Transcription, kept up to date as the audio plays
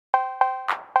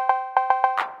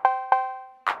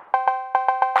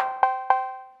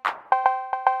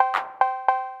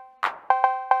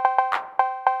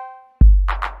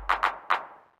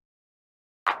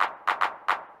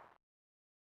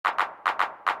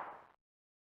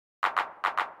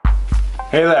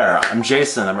Hey there, I'm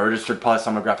Jason. I'm a registered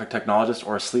polysomnographic technologist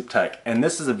or a sleep tech, and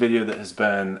this is a video that has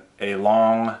been a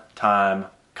long time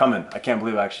coming. I can't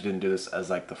believe I actually didn't do this as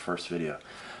like the first video.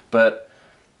 But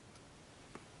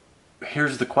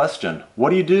here's the question. What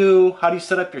do you do? How do you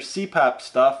set up your CPAP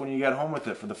stuff when you get home with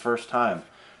it for the first time?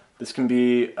 This can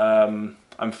be, I'm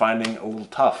finding a little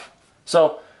tough.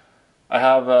 So I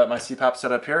have my CPAP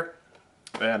set up here,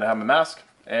 and I have my mask,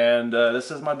 and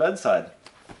this is my bedside.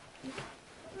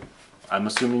 I'm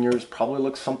assuming yours probably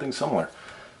looks something similar.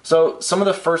 So some of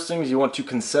the first things you want to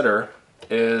consider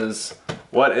is,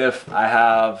 what if I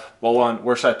have, well, one,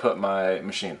 where should I put my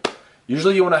machine?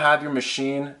 Usually you want to have your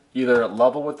machine either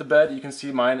level with the bed. You can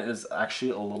see mine is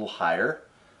actually a little higher,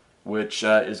 which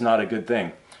is not a good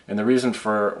thing. And the reason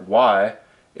for why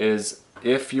is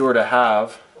if you were to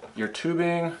have your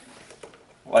tubing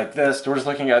like this, we're just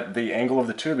looking at the angle of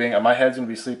the tubing, and my head's going to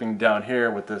be sleeping down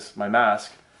here with this, my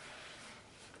mask.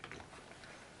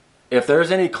 If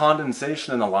there's any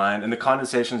condensation in the line, and the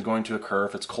condensation is going to occur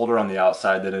if it's colder on the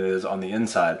outside than it is on the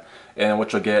inside, and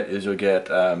what you'll get is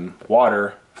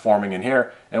water forming in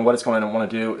here, and what it's going to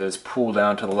want to do is pool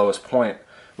down to the lowest point,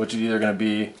 which is either going to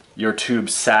be your tube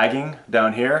sagging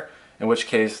down here, in which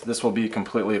case this will be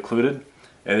completely occluded,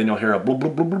 and then you'll hear a bloop,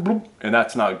 bloop, bloop, bloop, bloop, and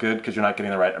that's not good because you're not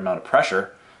getting the right amount of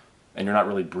pressure, and you're not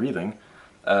really breathing.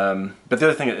 But the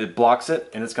other thing, it blocks it,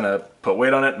 and it's going to put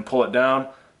weight on it and pull it down.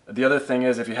 The other thing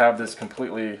is, if you have this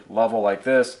completely level like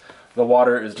this, the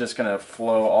water is just going to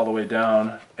flow all the way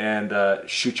down and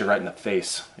shoot you right in the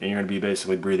face, and you're going to be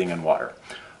basically breathing in water.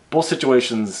 Both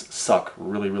situations suck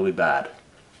really, really bad.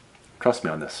 Trust me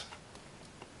on this.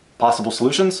 Possible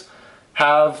solutions: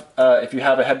 if you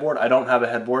have a headboard. I don't have a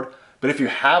headboard, but if you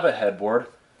have a headboard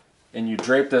and you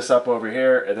drape this up over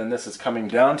here and then this is coming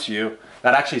down to you,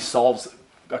 that actually solves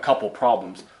a couple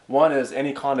problems. One is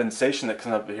any condensation that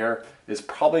comes up here is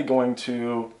probably going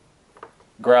to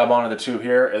grab onto the tube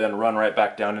here and then run right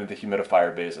back down into the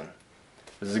humidifier basin.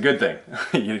 This is a good thing.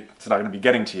 It's not going to be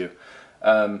getting to you.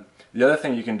 The other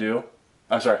thing you can do,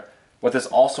 what this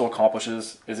also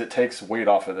accomplishes is it takes weight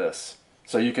off of this.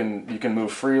 So you can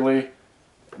move freely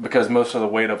because most of the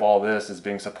weight of all this is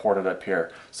being supported up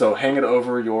here. So hang it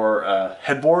over your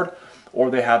headboard,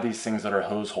 or they have these things that are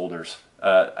hose holders.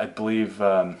 I believe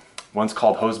one's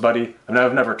called Hose Buddy. I mean,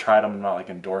 I've never tried them. I'm not like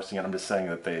endorsing it. I'm just saying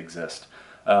that they exist.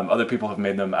 Other people have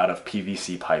made them out of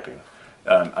PVC piping.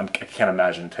 I can't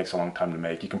imagine it takes a long time to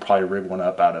make. You can probably rig one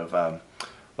up out of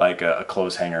like a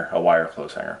clothes hanger, a wire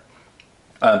clothes hanger.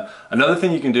 Another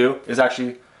thing you can do is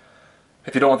actually,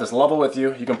 if you don't want this level with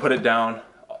you, you can put it down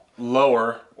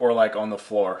lower or like on the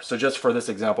floor. So just for this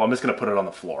example, I'm just going to put it on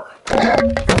the floor.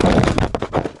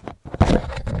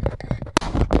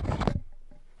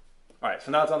 Alright,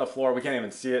 so now it's on the floor. We can't even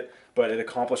see it, but it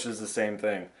accomplishes the same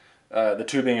thing. The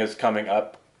tubing is coming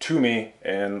up to me,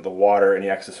 and the water, any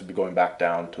excess, would be going back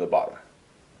down to the bottom.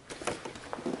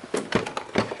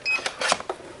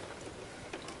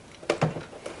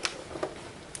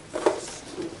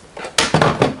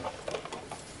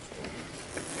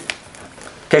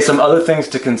 Okay, some other things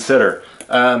to consider.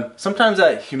 Sometimes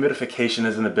that humidification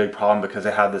isn't a big problem because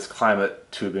they have this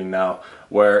climate tubing now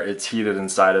where it's heated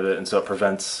inside of it, and so it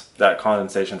prevents that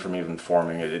condensation from even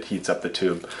forming. It heats up the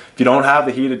tube. If you don't have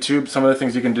the heated tube, some of the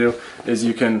things you can do is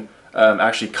you can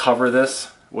actually cover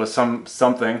this with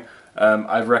something.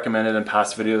 I've recommended in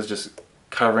past videos just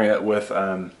covering it with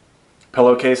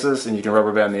pillowcases, and you can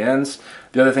rubber band the ends.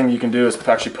 The other thing you can do is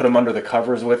actually put them under the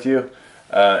covers with you,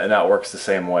 and that works the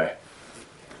same way.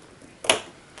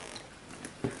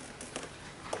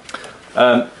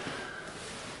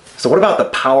 So what about the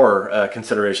power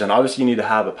consideration? Obviously you need to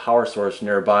have a power source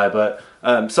nearby, but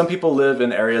some people live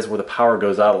in areas where the power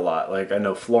goes out a lot. Like I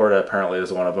know Florida apparently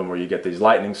is one of them, where you get these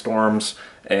lightning storms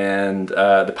and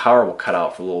the power will cut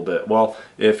out for a little bit. Well,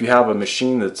 if you have a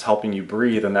machine that's helping you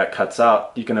breathe and that cuts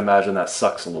out, you can imagine that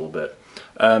sucks a little bit.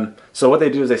 So what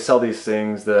they do is they sell these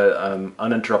things, the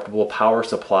uninterruptible power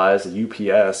supplies,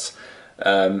 the UPS,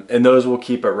 and those will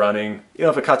keep it running. You know,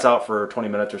 if it cuts out for 20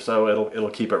 minutes or so, it'll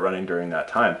keep it running during that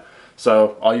time.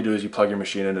 So all you do is you plug your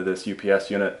machine into this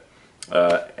UPS unit,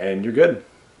 and you're good.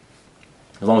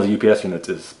 As long as the UPS unit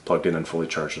is plugged in and fully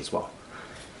charged as well.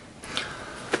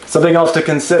 Something else to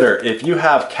consider: if you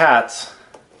have cats,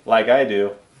 like I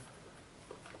do,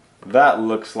 that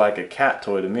looks like a cat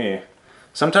toy to me.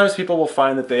 Sometimes people will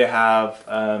find that they have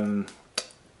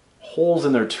holes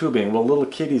in their tubing. Well, little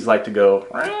kitties like to go,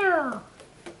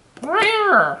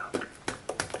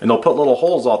 and they'll put little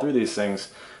holes all through these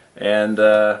things, and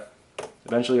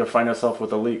eventually you'll find yourself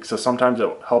with a leak. So sometimes it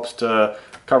helps to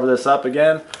cover this up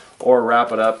again, or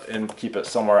wrap it up and keep it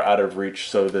somewhere out of reach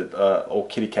so that old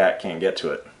kitty cat can't get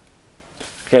to it.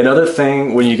 Okay, another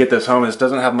thing when you get this home, this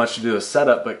doesn't have much to do with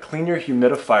setup, but clean your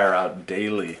humidifier out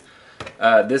daily.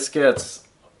 This gets,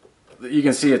 you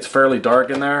can see it's fairly dark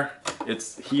in there.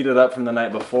 It's heated up from the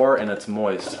night before and it's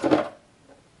moist.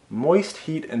 Moist,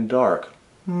 heat, and dark.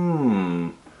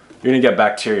 You're gonna get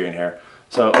bacteria in here.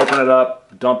 So open it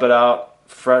up, dump it out,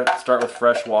 start with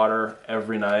fresh water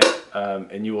every night,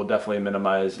 and you will definitely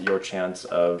minimize your chance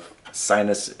of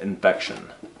sinus infection.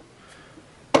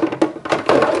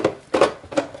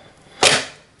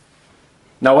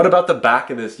 Now what about the back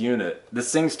of this unit?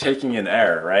 This thing's taking in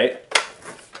air, right?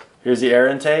 Here's the air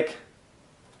intake.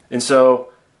 And so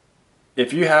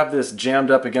if you have this jammed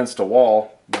up against a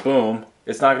wall, boom,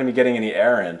 it's not going to be getting any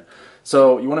air in.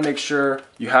 So you want to make sure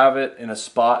you have it in a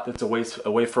spot that's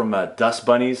away from dust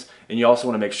bunnies, and you also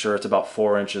want to make sure it's about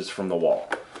 4 inches from the wall.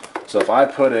 So if I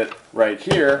put it right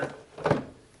here,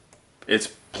 it's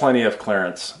plenty of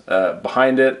clearance.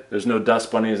 Behind it, there's no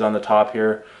dust bunnies on the top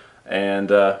here,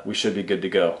 and we should be good to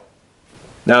go.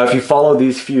 Now if you follow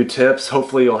these few tips,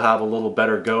 hopefully you'll have a little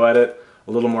better go at it.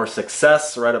 A little more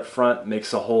success right up front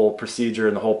makes the whole procedure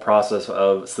and the whole process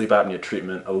of sleep apnea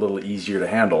treatment a little easier to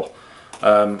handle.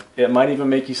 It might even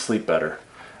make you sleep better.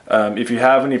 If you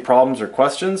have any problems or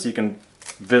questions, you can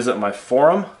visit my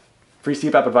forum,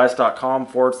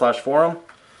 freecpapadvice.com/forum,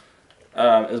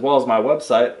 as well as my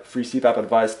website,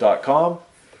 freecpapadvice.com.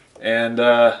 And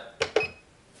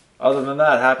other than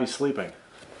that, happy sleeping.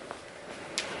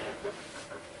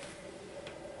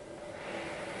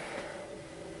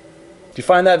 Do you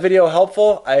find that video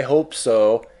helpful? I hope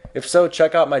so. If so,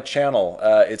 check out my channel.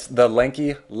 It's the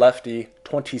Lanky Lefty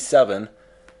 27.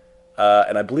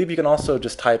 And I believe you can also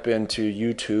just type into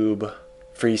YouTube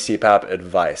free CPAP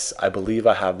advice. I believe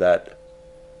I have that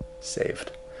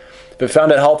saved. If you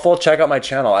found it helpful, check out my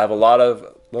channel. I have a lot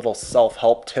of little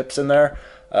self-help tips in there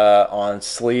on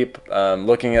sleep,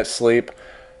 looking at sleep,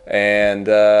 and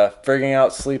figuring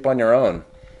out sleep on your own.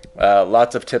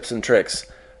 Lots of tips and tricks.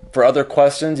 For other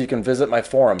questions, you can visit my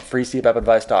forum,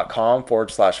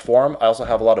 freecpapadvice.com/forum. I also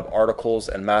have a lot of articles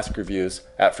and mask reviews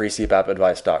at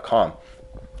freecpapadvice.com.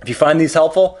 If you find these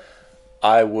helpful,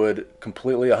 I would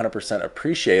completely 100%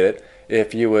 appreciate it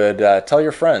if you would tell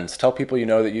your friends, tell people you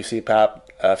know that use CPAP,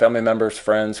 family members,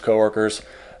 friends, coworkers,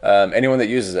 anyone that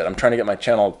uses it. I'm trying to get my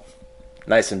channel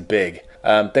nice and big.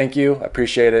 Thank you. I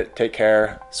appreciate it. Take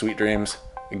care. Sweet dreams.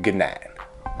 Good night.